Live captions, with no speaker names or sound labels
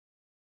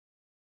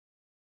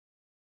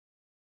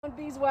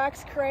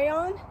beeswax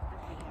crayon,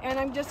 and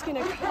I'm just going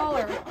to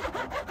color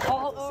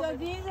all over. So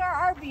these are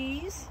our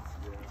bees.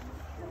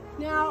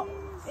 Now,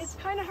 it's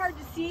kind of hard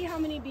to see how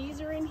many bees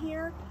are in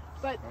here,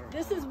 but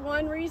this is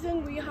one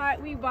reason we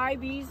buy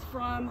bees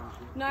from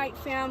Night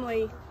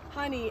Family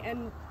Honey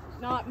and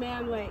not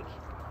Man Lake,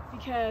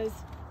 because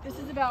this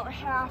is about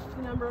half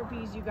the number of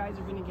bees you guys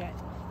are going to get.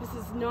 This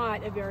is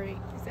not a very...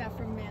 Is that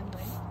from Man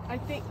Lake? I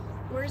think...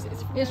 Where's it?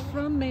 It's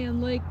from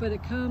Man Lake, but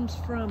it comes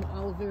from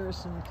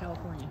Oliveris in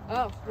California.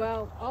 Oh,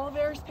 well,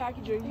 Oliveris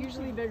packages are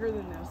usually bigger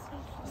than this.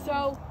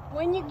 So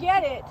when you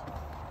get it,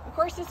 of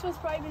course this one's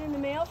probably been in the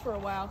mail for a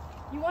while,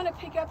 you want to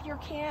pick up your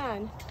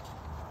can,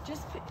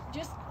 just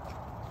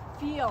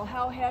feel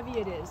how heavy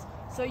it is,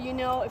 so you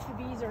know if the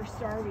bees are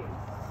starving.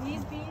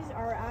 These bees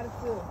are out of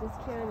food. This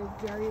can is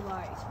very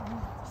light.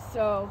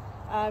 So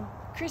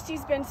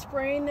Christy's been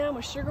spraying them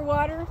with sugar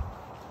water,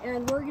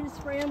 and we're going to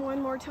spray them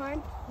one more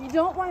time. You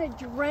don't want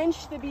to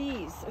drench the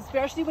bees,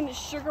 especially when it's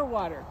sugar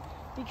water,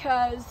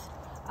 because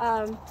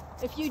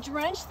if you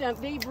drench them,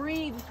 they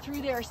breathe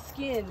through their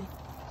skin.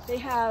 They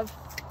have,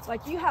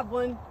 like you have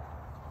one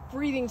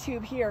breathing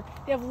tube here,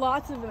 they have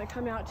lots of them that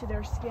come out to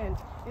their skin.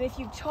 And if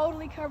you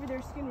totally cover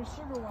their skin with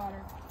sugar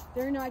water,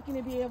 they're not going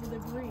to be able to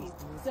breathe.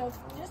 So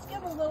just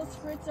give a little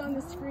spritz on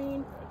the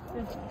screen.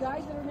 The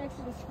guys that are next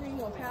to the screen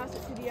will pass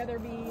it to the other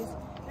bees.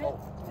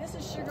 This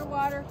is sugar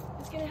water.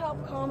 It's going to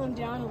help calm them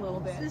down a little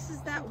bit. This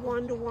is that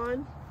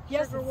 1-to-1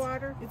 yes, sugar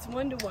water? It's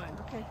 1-to-1.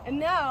 Okay. And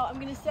now I'm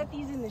going to set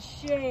these in the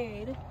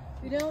shade.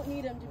 We don't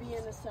need them to be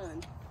in the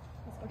sun.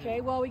 Okay,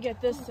 while we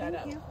get this set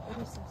up.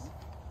 What is this?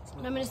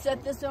 I'm going to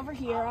set this over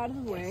here out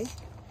of the way.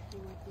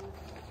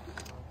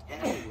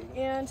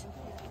 And,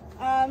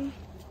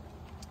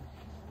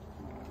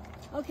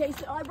 okay,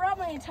 so I brought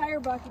my entire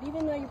bucket,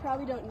 even though you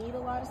probably don't need a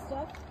lot of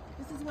stuff.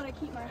 This is what I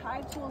keep my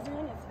hive tools in.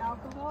 It's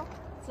alcohol,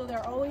 so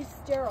they're always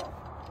sterile.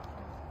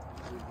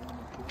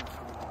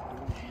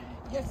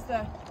 Gets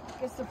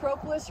the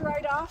propolis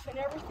right off and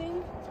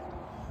everything.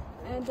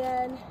 And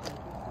then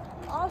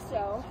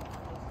also,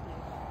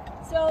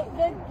 so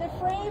the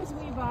frames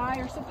we buy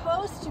are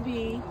supposed to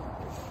be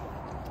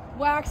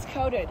wax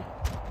coated,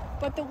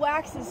 but the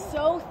wax is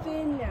so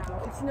thin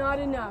now, it's not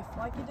enough.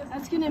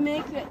 That's going to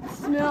make it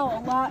smell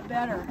a lot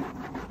better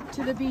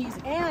to the bees,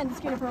 and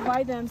it's going to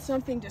provide them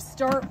something to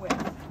start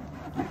with,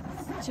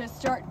 to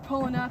start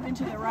pulling up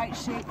into the right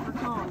shape for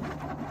comb.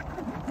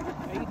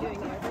 Are you doing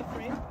every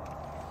frame?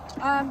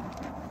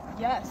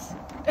 Yes.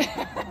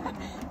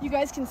 You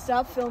guys can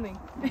stop filming.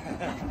 You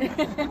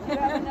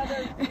have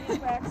another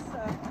beeswax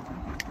thing?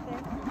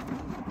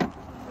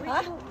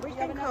 Huh? We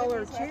can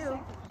color too.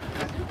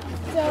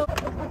 So,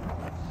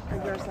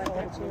 Are yours like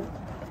that too?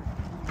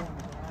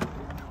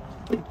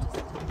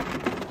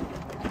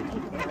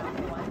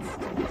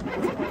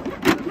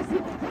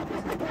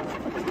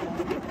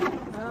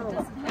 Oh,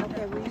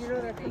 okay. Well, you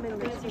know they're coming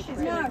with you.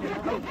 no,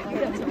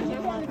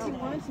 you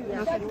want to.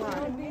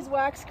 That's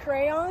beeswax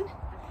crayon,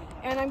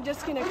 and I'm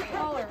just going to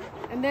color,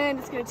 and then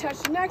it's going to touch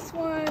the next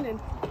one, and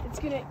it's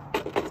going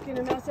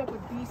to mess up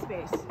with bee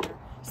space.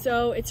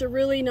 So it's a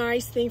really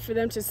nice thing for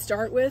them to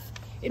start with.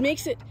 It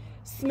makes it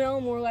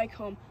smell more like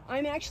home.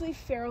 I'm actually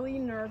fairly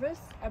nervous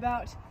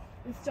about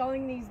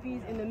installing these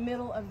bees in the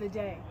middle of the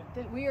day,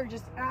 that we are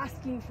just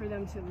asking for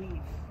them to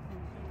leave.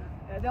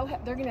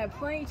 They're going to have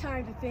plenty of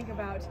time to think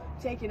about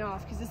taking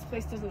off, because this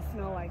place doesn't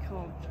smell like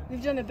home.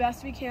 We've done the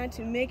best we can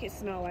to make it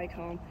smell like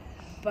home,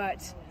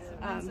 but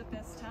When's the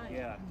best time?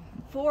 Yeah.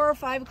 4 or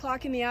 5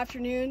 o'clock in the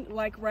afternoon,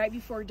 like right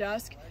before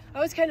dusk. I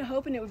was kind of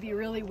hoping it would be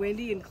really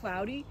windy and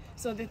cloudy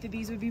so that the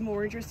bees would be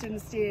more interested in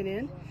staying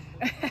in.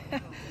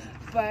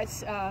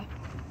 But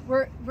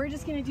we're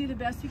just going to do the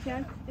best we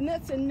can. And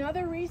that's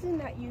another reason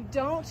that you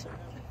don't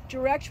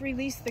direct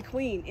release the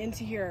queen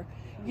into here.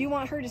 You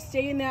want her to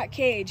stay in that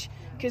cage,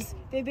 because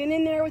they've been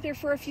in there with her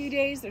for a few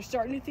days. They're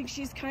starting to think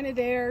she's kind of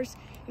theirs.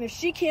 And if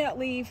she can't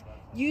leave,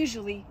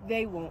 usually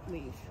they won't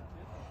leave.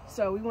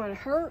 So we want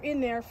her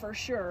in there for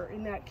sure,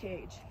 in that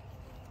cage.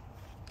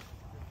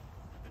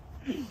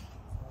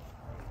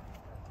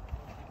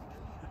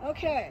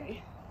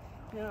 Okay,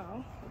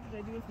 now what did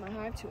I do with my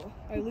hive tool?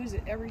 I lose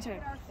it every time.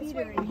 Our feet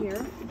are in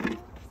here.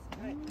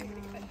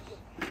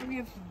 We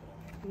have,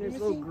 There's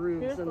little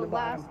grooves in the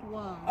bottom. Last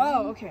one.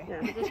 oh, okay.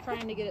 We're just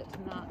trying to get it to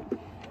not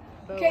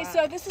bow Okay, out.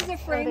 so this is a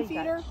frame they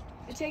feeder. touch.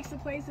 It takes the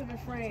place of a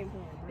frame.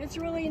 It's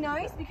really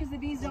nice because the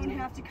bees don't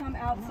have to come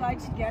outside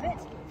to get it,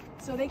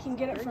 so they can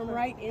get it from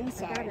right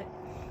inside.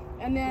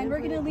 And then we're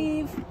going to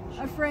leave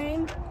a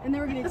frame, and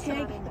then we're going to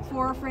take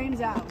 4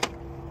 frames out.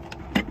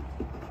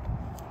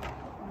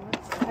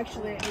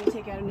 Actually, I'm going to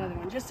take out another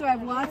one, just so I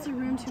have lots of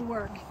room to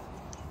work.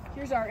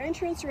 Here's our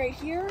entrance right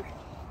here.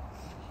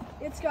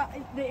 It's got,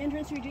 the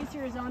entrance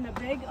reducer is on the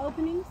big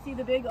opening. See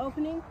the big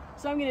opening?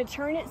 So I'm going to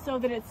turn it so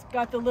that it's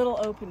got the little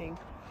opening.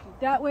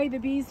 That way the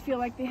bees feel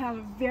like they have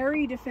a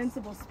very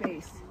defensible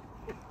space.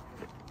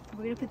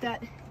 We're going to put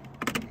that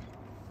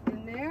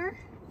in there.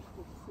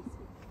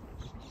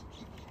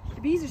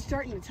 The bees are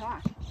starting to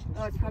talk.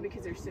 Oh, it's probably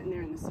because they're sitting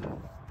there in the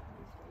sun.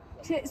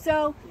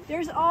 So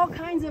there's all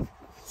kinds of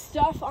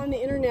stuff on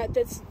the internet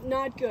that's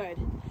not good.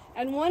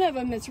 And one of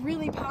them that's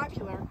really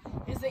popular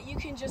is that you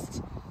can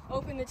just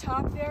open the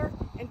top there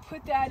and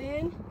put that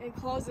in and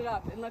close it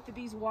up and let the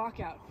bees walk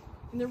out.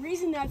 And the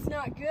reason that's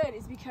not good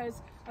is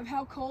because of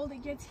how cold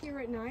it gets here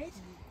at night.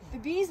 The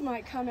bees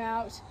might come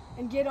out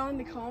and get on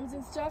the combs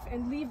and stuff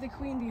and leave the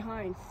queen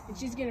behind, and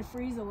she's gonna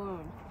freeze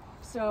alone.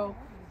 So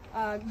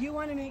you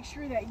wanna make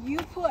sure that you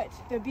put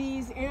the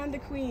bees and the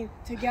queen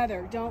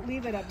together. Don't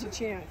leave it up to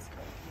chance.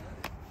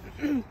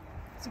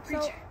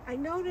 So I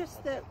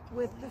noticed that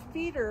with the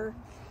feeder,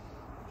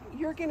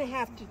 you're gonna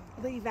have to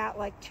leave out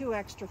like 2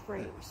 extra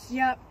frames.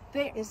 Yep.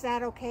 Is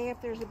that okay if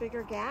there's a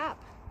bigger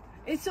gap?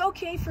 It's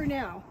okay for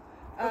now.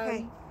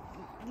 Okay.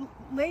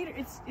 Later,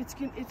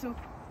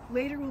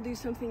 later we'll do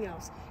something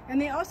else. And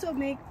they also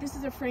make, this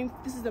is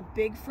a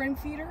big frame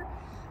feeder.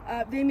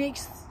 They make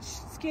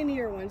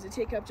skinnier ones that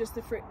take up just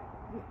the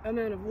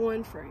amount of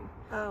 1 frame.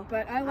 Oh,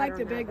 but I like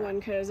the big one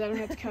because I don't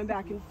have to come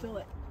back and fill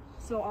it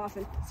so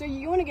often. So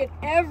you want to get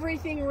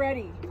everything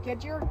ready.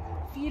 Get your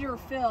feeder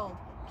filled.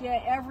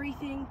 Get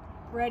everything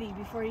ready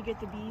before you get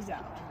the bees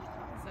out.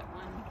 Is that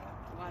 1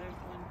 water,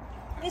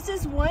 1? This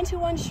is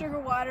 1-to-1 sugar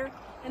water,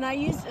 and I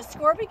used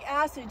ascorbic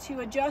acid to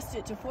adjust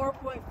it to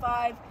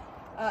 4.5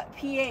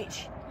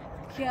 pH,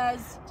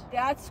 because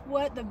that's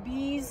what the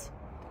bees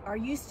are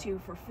used to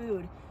for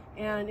food.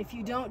 And if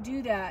you don't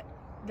do that,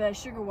 the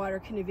sugar water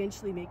can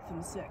eventually make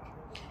them sick.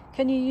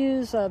 Can you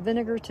use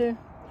vinegar too?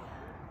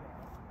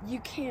 You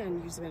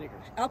can use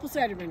vinegar, apple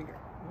cider vinegar.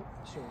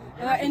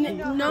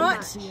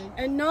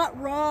 And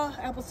not raw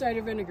apple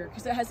cider vinegar,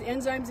 because it has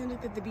enzymes in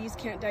it that the bees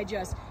can't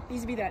digest. It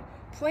needs to be that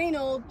plain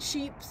old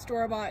cheap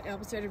store-bought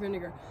apple cider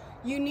vinegar.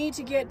 You need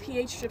to get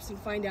pH strips and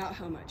find out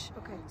how much,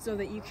 okay, so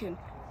that you can.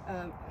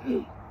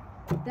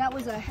 That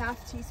was a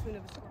half teaspoon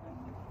of ascorbic.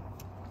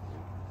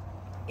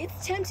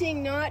 It's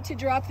tempting not to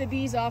drop the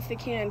bees off the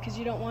can because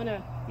you don't want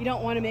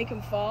to make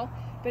them fall.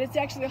 But it's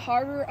actually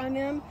harder on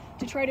them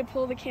to try to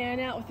pull the can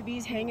out with the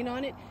bees hanging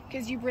on it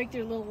because you break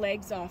their little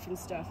legs off and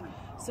stuff.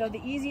 So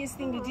the easiest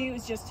thing to do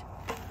is just,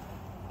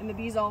 and the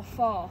bees all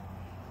fall.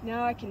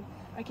 Now I can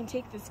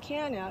take this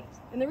can out.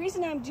 And the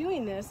reason I'm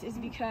doing this is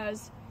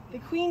because the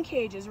queen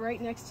cage is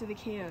right next to the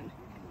can.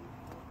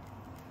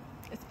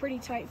 It's pretty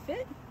tight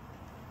fit.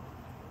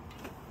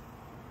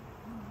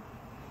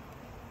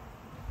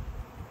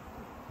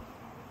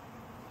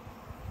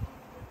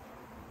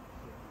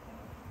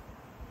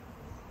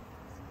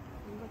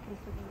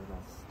 for the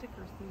little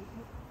sticker thing.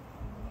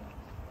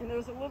 And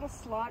there's a little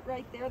slot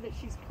right there that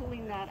she's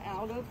pulling that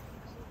out of,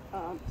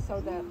 so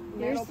that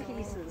metal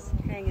pieces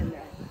hang in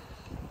there.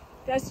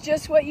 That's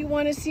just what you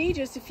want to see,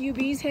 just a few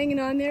bees hanging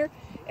on there.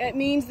 It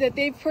means that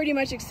they've pretty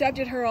much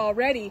accepted her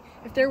already.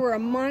 If there were a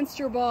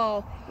monster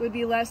ball, it would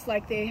be less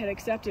like they had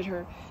accepted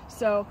her.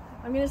 So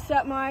I'm going to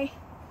set my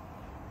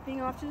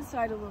thing off to the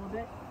side a little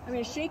bit. I'm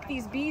going to shake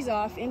these bees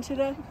off into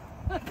the...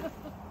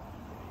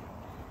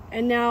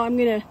 And now I'm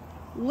going to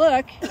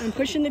look. I'm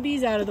pushing the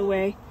bees out of the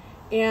way.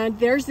 And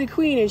there's the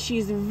queen, and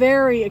she's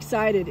very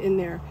excited in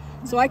there.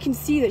 So I can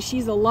see that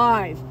she's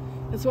alive.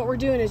 That's what we're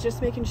doing, is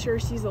just making sure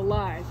she's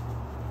alive.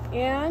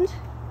 And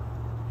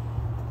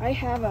I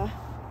have a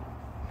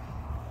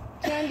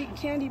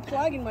candy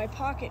plug in my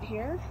pocket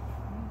here.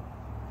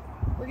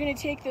 We're going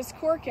to take this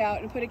cork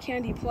out and put a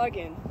candy plug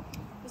in.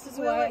 This is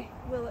why.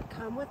 Will it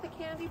come with a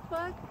candy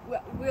plug?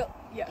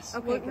 Yes.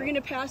 Okay, we're going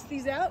to pass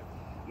these out.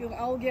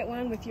 I'll get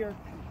one with your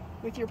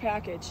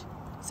package.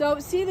 So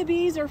see, the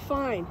bees are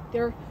fine.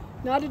 They're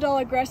not at all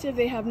aggressive.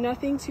 They have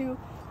nothing to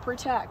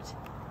protect.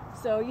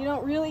 So you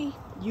don't really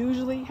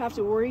usually have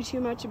to worry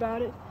too much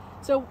about it.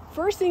 So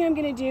first thing I'm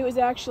going to do is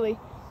actually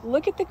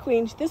look at the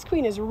queen. This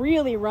queen is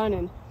really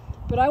running,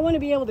 but I want to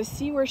be able to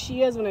see where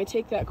she is when I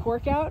take that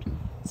cork out,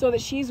 so that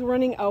she's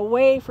running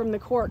away from the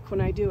cork when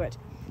I do it.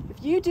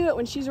 If you do it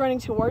when she's running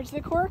towards the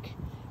cork,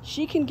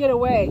 she can get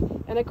away,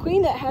 and a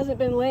queen that hasn't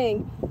been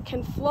laying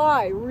can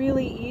fly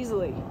really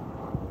easily.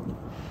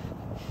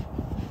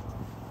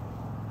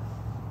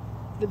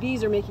 The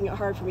bees are making it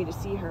hard for me to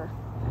see her.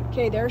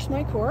 Okay, there's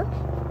my cork.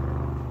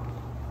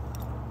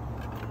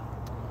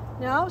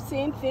 Now,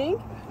 same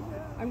thing.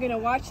 I'm going to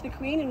watch the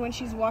queen, and when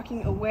she's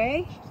walking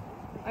away,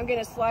 I'm going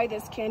to slide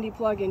this candy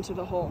plug into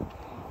the hole.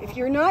 If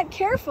you're not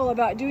careful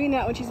about doing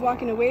that when she's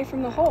walking away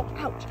from the hole,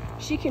 ouch,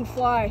 she can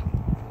fly,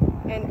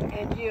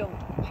 and you'll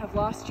have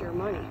lost your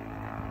money.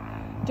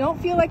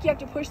 Don't feel like you have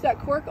to push that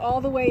cork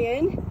all the way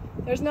in.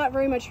 There's not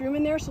very much room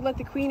in there, so let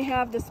the queen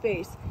have the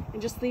space,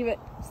 and just leave it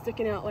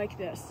sticking out like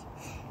this.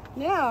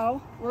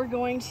 Now, we're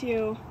going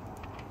to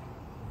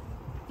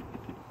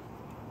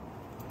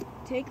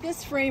take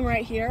this frame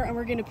right here, and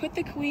we're going to put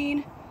the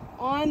queen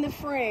on the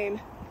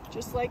frame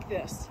just like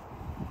this,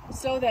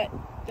 so that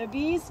the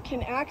bees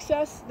can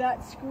access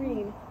that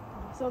screen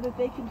so that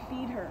they can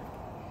feed her.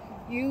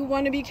 You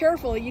want to be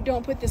careful you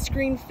don't put the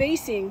screen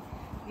facing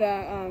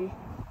the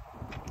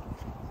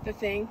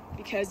thing,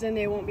 because then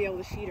they won't be able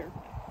to feed her.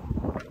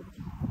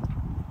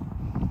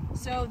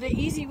 So the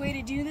easy way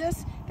to do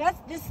this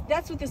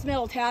that's what this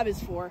metal tab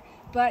is for.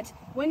 But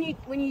when you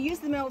use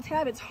the metal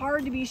tab, it's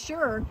hard to be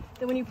sure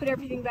that when you put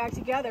everything back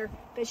together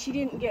that she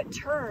didn't get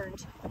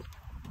turned.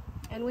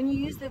 And when you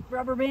use the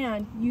rubber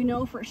band, you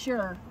know for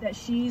sure that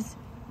she's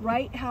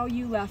right how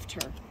you left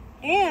her.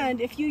 And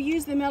if you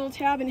use the metal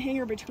tab and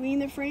hanger between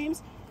the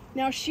frames,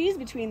 now she's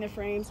between the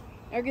frames,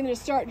 they're going to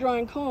start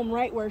drawing comb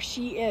right where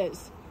she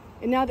is.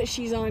 And now that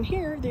she's on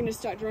here, they're going to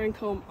start drawing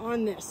comb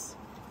on this.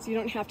 So you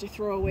don't have to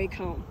throw away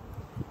comb.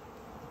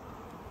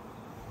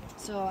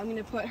 So I'm going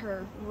to put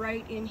her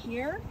right in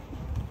here.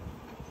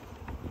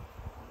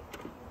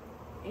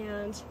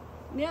 And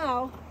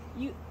now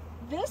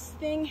this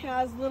thing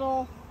has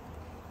little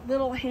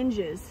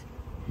hinges.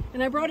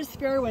 And I brought a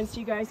spare one so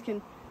you guys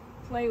can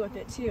play with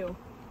it too.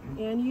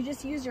 And you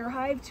just use your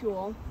hive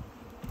tool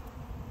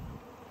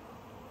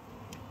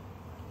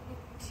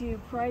to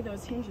pry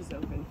those hinges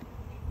open.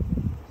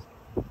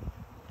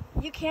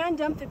 You can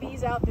dump the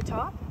bees out the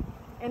top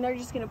and they're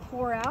just going to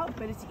pour out,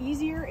 but it's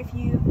easier if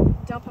you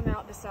dump them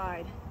out the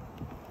side.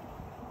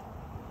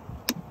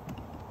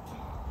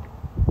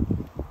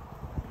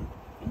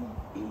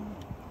 And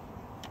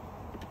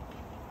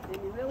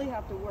you really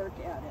have to work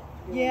at it.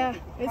 Yeah.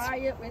 Pry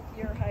it with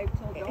your hive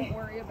tool. Don't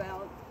worry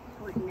about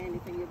hurting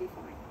anything. You'll be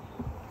fine.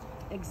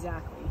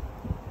 Exactly.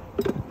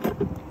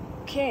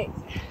 Okay.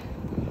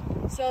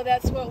 So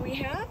that's what we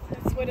have.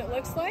 That's what it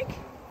looks like.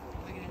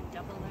 We're going to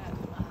double that.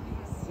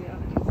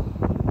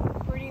 Yeah.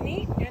 Pretty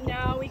neat. And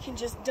now we can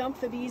just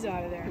dump the bees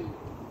out of there.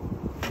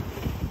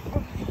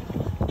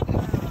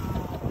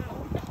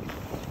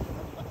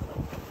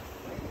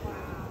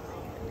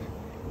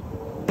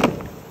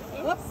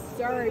 Whoops,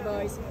 sorry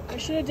boys. I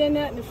should have done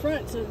that in the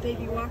front so that they'd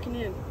be walking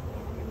in.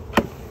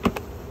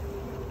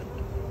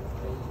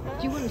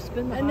 Do you want to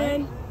spin the And hive?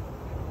 then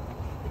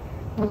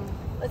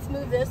let's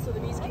move this so the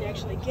bees can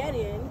actually get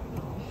in.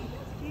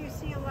 Do you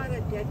see a lot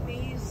of dead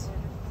bees?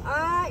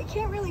 I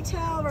can't really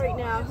tell right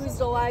now who's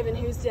alive and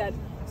who's dead.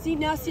 See,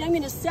 I'm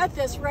going to set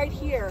this right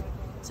here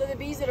so the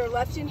bees that are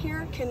left in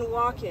here can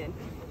walk in.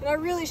 And I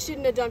really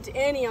shouldn't have dumped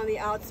any on the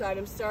outside.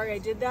 I'm sorry I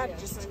did that. Yeah, It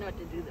just try not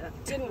to do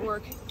that. didn't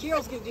work.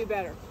 Carol's going to do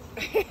better.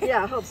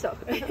 Yeah, I hope so.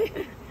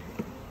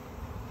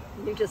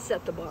 You just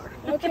set the bar.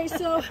 Okay,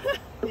 so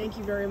thank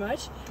you very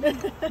much.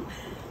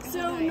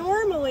 So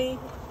normally,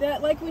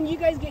 like when you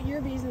guys get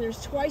your bees and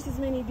there's twice as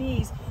many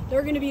bees,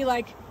 they're going to be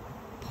like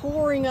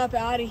pouring up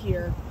out of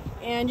here.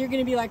 And you're going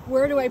to be like,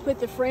 where do I put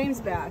the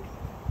frames back?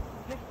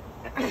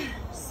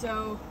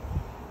 So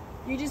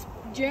you just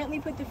gently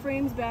put the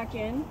frames back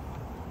in.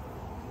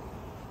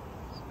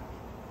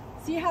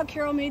 See how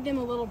Carol made them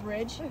a little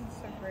bridge? That's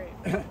so great.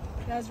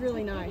 That was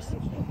really nice.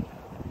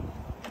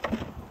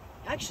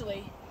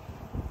 Actually,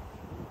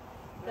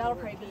 that'll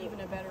probably be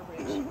even a better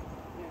bridge.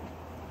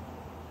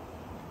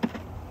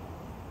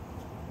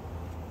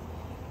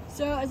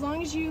 So as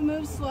long as you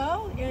move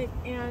slow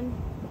and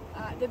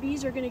the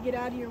bees are going to get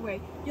out of your way.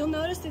 You'll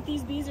notice that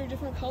these bees are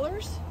different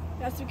colors.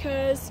 That's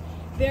because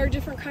they're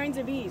different kinds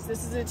of bees.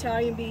 This is an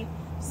Italian bee.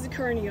 This is a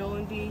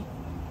Carniolan bee.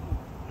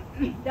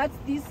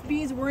 These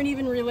bees weren't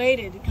even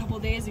related a couple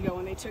days ago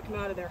when they took them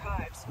out of their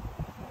hives.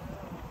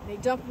 They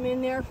dump them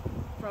in there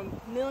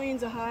from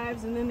millions of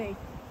hives and then they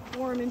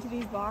pour them into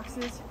these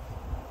boxes.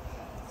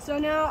 So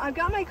now I've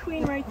got my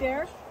queen right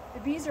there. The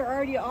bees are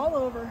already all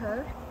over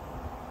her.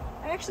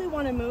 I actually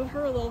want to move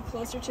her a little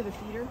closer to the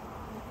feeder.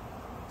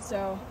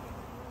 So,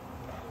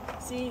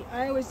 see,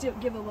 I always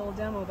give a little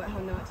demo about how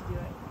not to do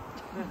it.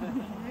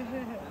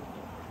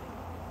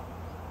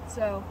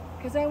 So,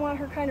 because I want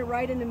her kind of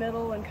right in the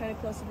middle and kind of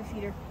close to the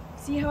feeder.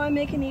 See how I'm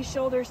making these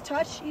shoulders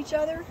touch each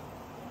other?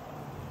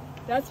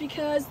 That's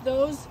because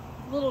those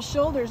little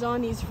shoulders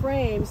on these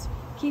frames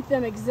keep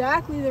them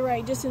exactly the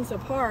right distance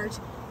apart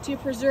to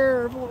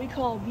preserve what we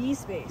call bee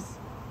space.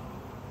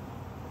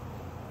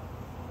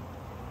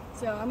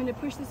 So I'm going to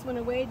push this one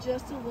away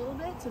just a little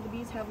bit so the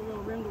bees have a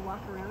little room to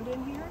walk around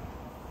in here.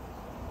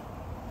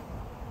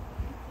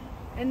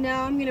 And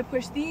now I'm going to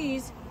push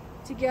these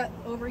to get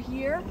over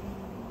here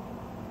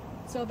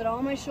so that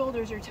all my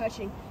shoulders are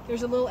touching.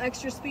 There's a little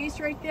extra space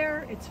right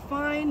there. It's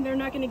fine. They're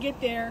not going to get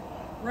there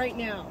right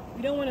now.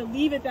 We don't want to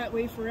leave it that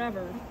way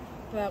forever,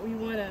 but we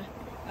want to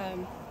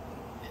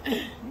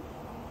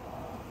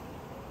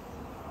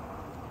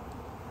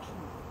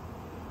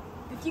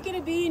if you get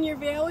a bee in your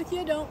veil with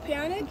you, don't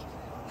panic.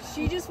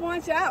 She just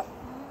wants out.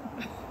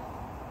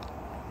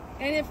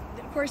 And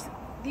of course,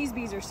 these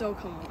bees are so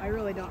calm. I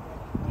really don't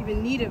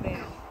even need a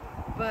veil.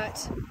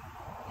 But,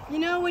 you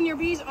know, when your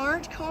bees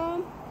aren't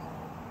calm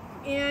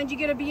and you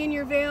get a bee in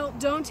your veil,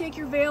 don't take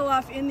your veil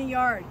off in the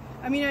yard.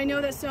 I mean, I know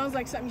that sounds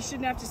like something you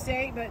shouldn't have to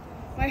say, but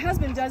my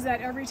husband does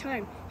that every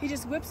time. He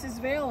just whips his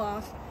veil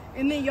off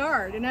in the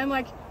yard. And I'm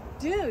like,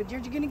 dude,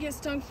 you're going to get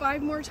stung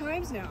 5 more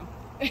times now.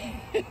 Oh,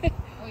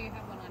 you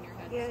have one on your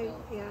head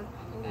still. Yeah.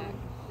 On the back.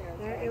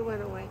 There, it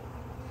went away.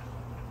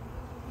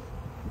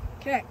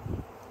 Okay,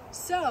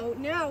 so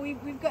now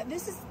we've got,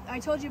 I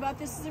told you about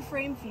this is a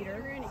frame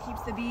feeder and it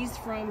keeps the bees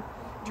from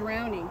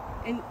drowning.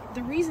 And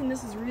the reason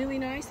this is really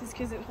nice is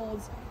because it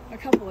holds a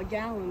couple of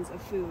gallons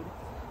of food.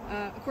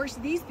 Of course,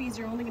 these bees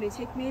are only going to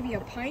take maybe a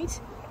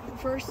pint the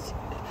first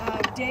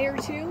day or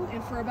two,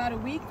 and for about a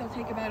week they'll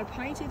take about a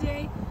pint a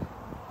day.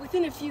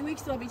 Within a few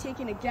weeks they'll be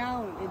taking a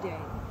gallon a day.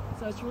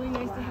 So it's really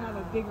nice to have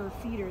a bigger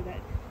feeder that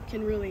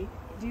can really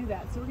do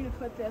that. So we're going to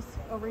put this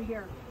over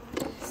here.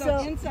 So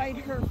inside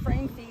her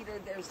frame feeder,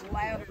 there's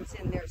ladders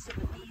in there so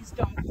the bees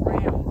don't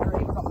drown.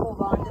 They're able to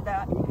hold on to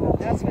that.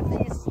 That's what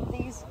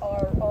these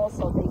are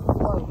also. They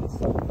float,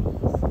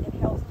 so it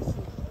helps to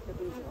keep the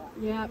bees alive.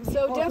 Yeah,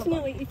 so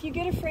definitely, if you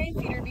get a frame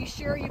feeder, be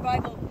sure you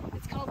buy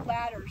it's called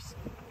ladders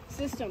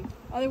system.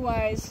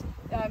 Otherwise,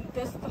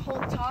 the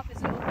whole top is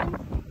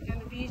open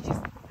and the bees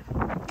just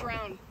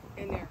drown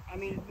in there. I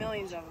mean,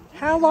 millions of them.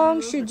 How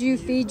long should you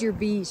feed your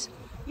bees?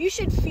 You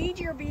should feed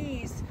your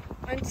bees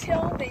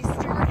until they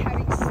start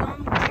having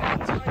some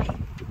capped honey.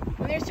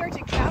 When they start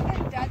to cap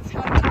it, that's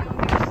how you know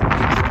there's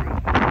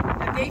extra.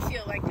 That they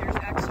feel like there's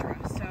extra.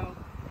 So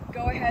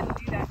go ahead and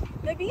do that.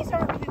 The bees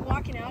aren't really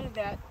walking out of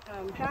that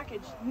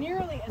package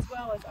nearly as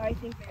well as I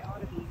think they ought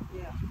to be.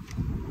 Yeah.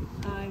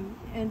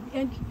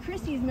 And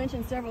Christy's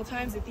mentioned several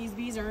times that these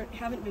bees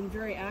haven't been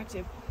very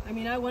active. I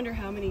mean, I wonder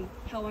how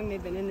long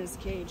they've been in this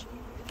cage.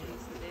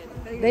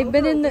 They've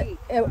been in the,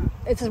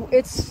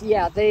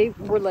 yeah, they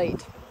were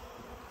late.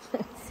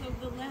 So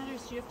the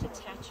ladders, you have to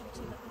attach them to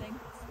the thing?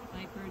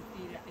 My bird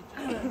feeder.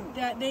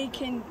 That they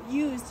can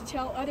use to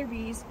tell other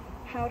bees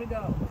how to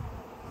go.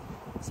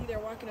 See, they're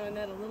walking on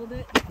that a little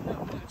bit,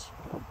 not much.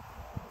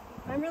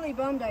 I'm really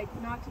bummed I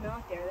knocked him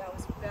out there. That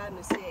was a bad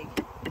mistake.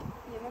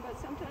 Yeah, but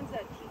sometimes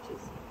that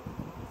teaches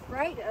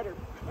right? better.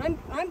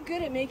 I'm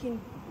good at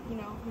making,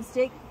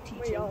 mistake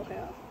teaching. We all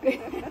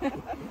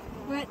have.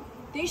 But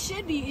they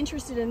should be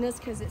interested in this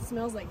because it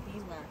smells like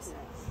beeswax.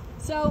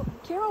 So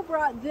Carol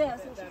brought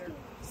this,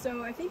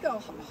 so I think I'll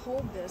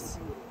hold this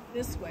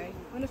way.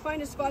 I'm going to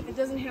find a spot that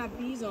doesn't have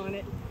bees on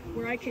it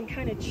where I can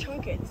kind of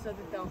chunk it so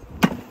that they'll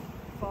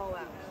fall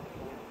out.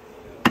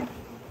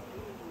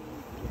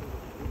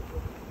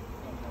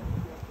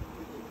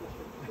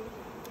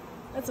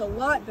 That's a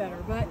lot better,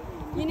 but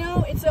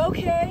it's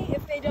okay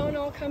if they don't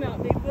all come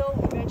out. They will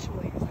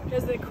eventually,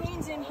 because the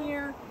queen's in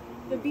here.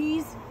 The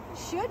bees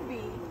should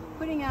be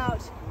putting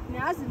out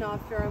Nasanov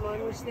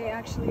pheromone, which they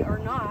actually are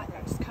not,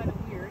 which is kind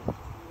of weird.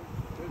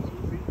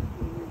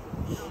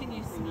 Can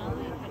you smell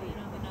it? How do you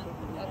know they're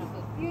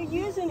not? You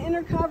use an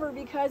inner cover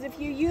because if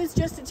you use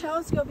just a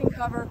telescoping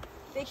cover,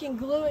 they can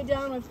glue it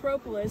down with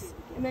propolis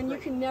and then you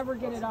can never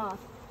get it off.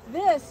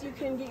 This, you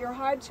can get your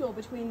hive tool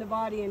between the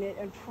body and it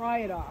and pry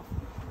it off.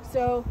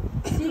 So,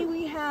 see,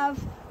 we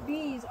have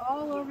bees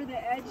all over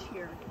the edge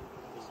here.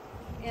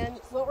 And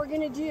what we're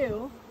going to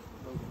do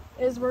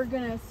is we're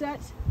going to set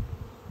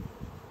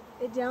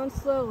it down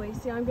slowly.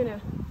 See, I'm going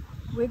to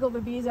wiggle the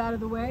bees out of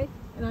the way,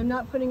 and I'm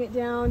not putting it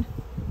down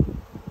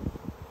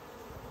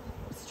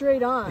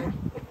straight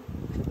on.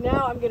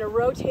 Now I'm going to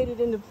rotate it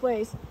into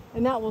place,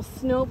 and that will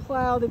snow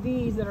plow the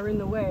bees that are in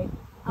the way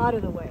out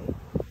of the way,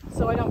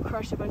 so I don't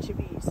crush a bunch of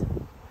bees.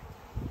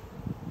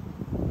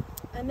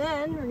 And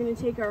then we're going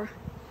to take our,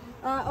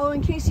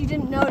 in case you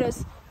didn't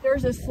notice,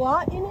 there's a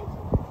slot in it.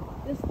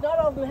 Not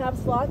all of them have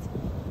slots.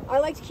 I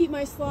like to keep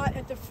my slot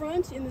at the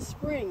front in the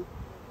spring.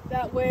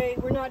 That way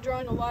we're not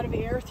drawing a lot of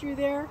air through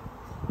there.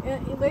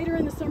 And later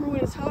in the summer when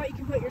it's hot, you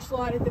can put your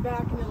slot at the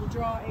back and it'll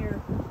draw air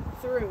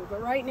through.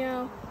 But right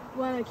now,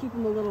 we want to keep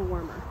them a little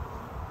warmer.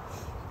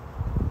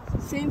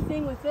 Same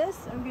thing with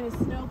this. I'm going to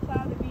snow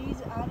plow the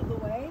bees out of the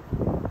way.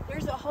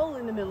 There's a hole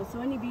in the middle,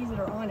 so any bees that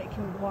are on it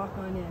can walk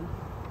on in.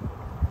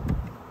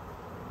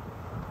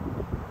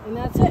 And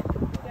that's it.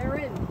 They're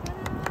in.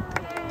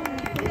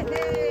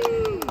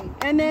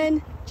 And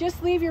then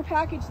just leave your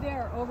package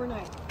there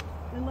overnight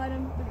and let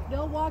them,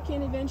 they'll walk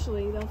in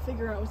eventually. They'll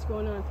figure out what's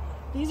going on.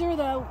 These are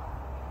the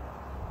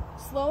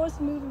slowest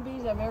moving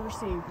bees I've ever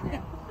seen.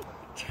 Yeah.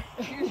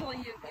 Usually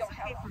you'll have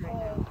a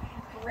whole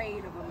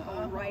parade of them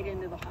going right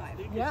into the hive.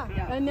 Yeah.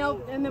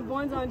 And the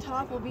ones on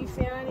top will be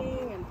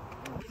fanning and,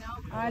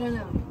 I don't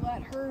know,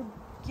 let her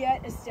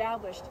get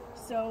established.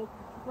 So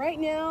right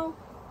now,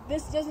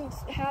 this doesn't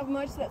have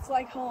much that's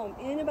like home.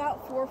 In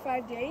about 4 or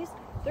 5 days,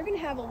 they're going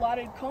to have a lot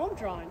of comb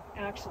drawn,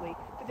 actually.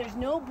 But there's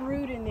no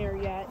brood in there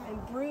yet,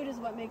 and brood is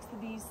what makes the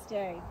bees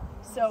stay.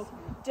 So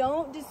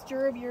don't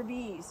disturb your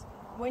bees.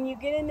 When you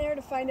get in there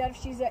to find out if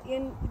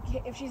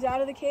she's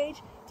out of the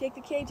cage, take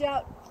the cage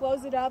out,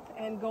 close it up,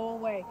 and go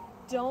away.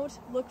 Don't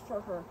look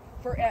for her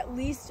for at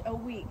least a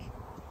week.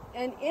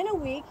 And in a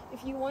week,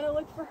 if you want to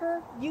look for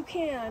her, you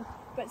can,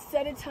 but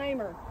set a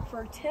timer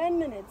for 10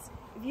 minutes.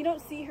 If you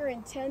don't see her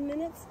in 10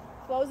 minutes,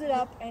 close it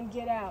up and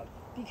get out,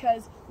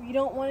 because we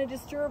don't want to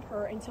disturb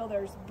her until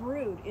there's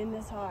brood in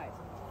this hive.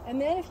 And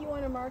then if you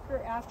want to mark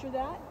her after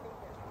that,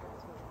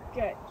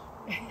 good.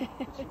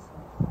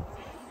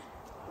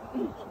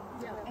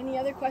 Any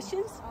other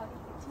questions?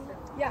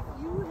 Yeah.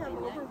 You have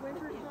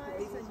overwintered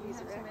hives and you have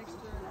some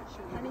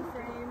extra honey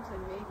frames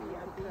and maybe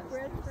a bee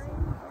bread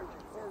frame?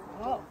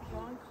 Oh.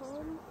 Drawn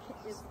comb,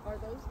 are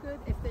those good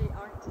if they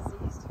aren't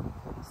diseased?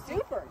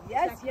 Super.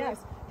 Yes,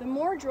 yes. The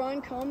more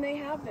drawn comb they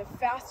have, the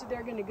faster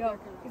they're going to go.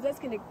 Because that's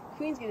going to,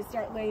 queen's going to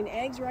start laying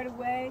eggs right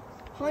away.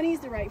 Honey's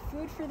the right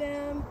food for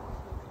them.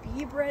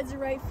 Bee bread's the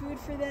right food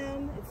for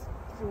them. It's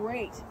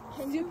great.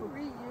 Can you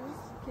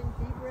reuse? Can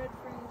bee bread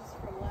frames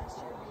from last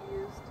year be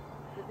used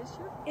for this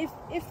year?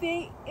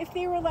 If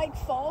they were like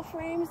fall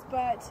frames,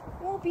 but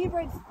well, bee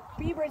bread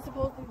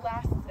supposedly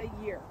lasts a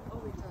year.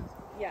 Oh, it does.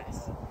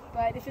 Yes,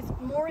 but if it's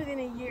more than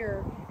a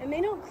year, and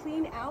they don't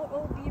clean out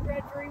old bee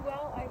bread very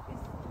well,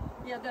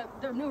 yeah,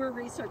 the newer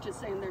research is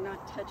saying they're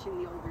not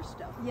touching the older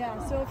stuff. Yeah,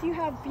 so if you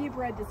have bee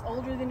bread that's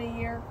older than a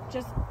year,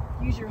 just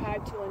use your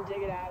hive tool and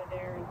dig it out of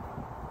there,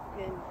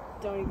 and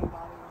don't even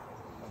bother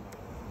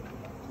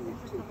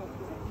with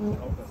it.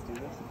 Help us do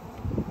this.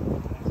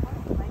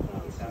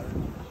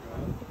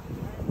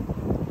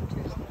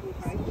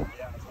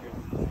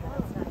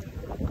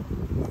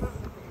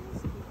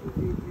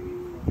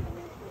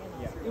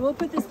 And we'll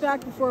put this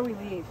back before we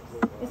leave.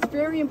 It's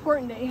very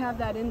important that you have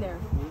that in there.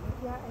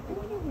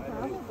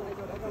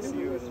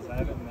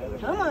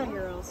 Come on,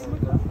 girls.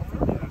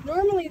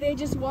 Normally they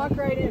just walk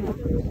right in.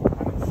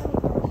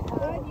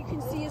 But you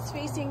can see it's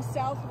facing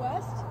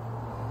southwest,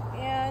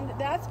 and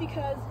that's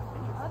because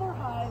the other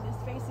hive is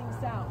facing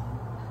south.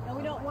 And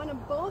we don't want them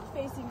both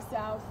facing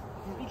south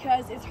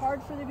because it's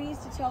hard for the bees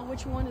to tell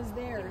which one is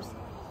theirs.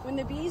 When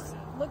the bees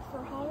look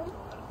for home,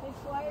 they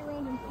fly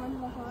around in front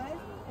of the hive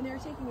and they're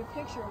taking a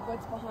picture of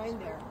what's behind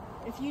there.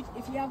 If you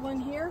have one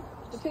here,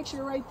 the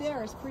picture right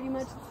there is pretty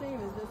much the same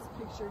as this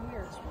picture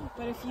here.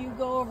 But if you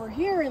go over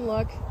here and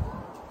look,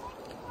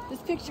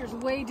 this picture is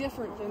way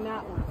different than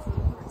that one.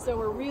 So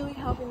we're really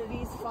helping the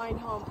bees find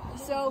home.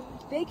 So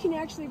they can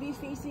actually be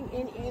facing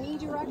in any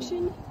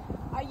direction.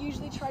 I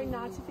usually try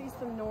not to face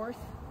them north,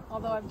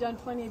 although I've done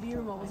plenty of bee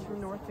removals from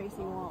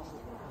north-facing walls.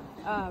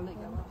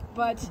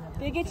 But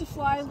they get to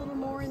fly a little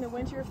more in the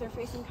winter if they're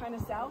facing kind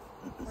of south.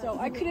 So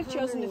I could have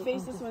chosen to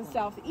face this one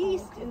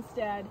southeast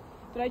instead,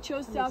 but I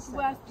chose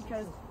southwest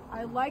because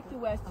I like the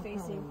west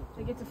facing.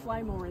 They get to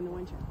fly more in the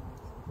winter.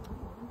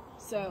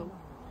 So.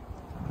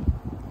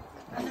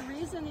 And the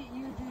reason that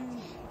you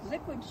do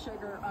liquid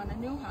sugar on a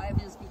new hive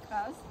is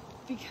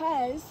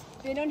because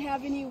they don't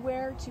have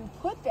anywhere to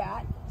put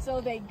that,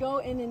 so they go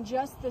and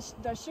ingest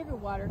the sugar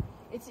water.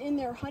 It's in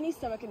their honey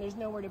stomach and there's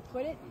nowhere to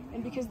put it,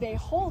 and because they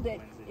hold it,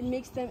 it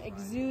makes them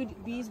exude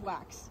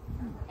beeswax.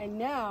 And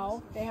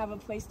now they have a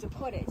place to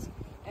put it.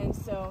 And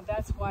so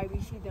that's why we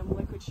feed them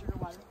liquid sugar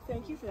water.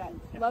 Thank you for that.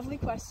 Lovely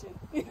question.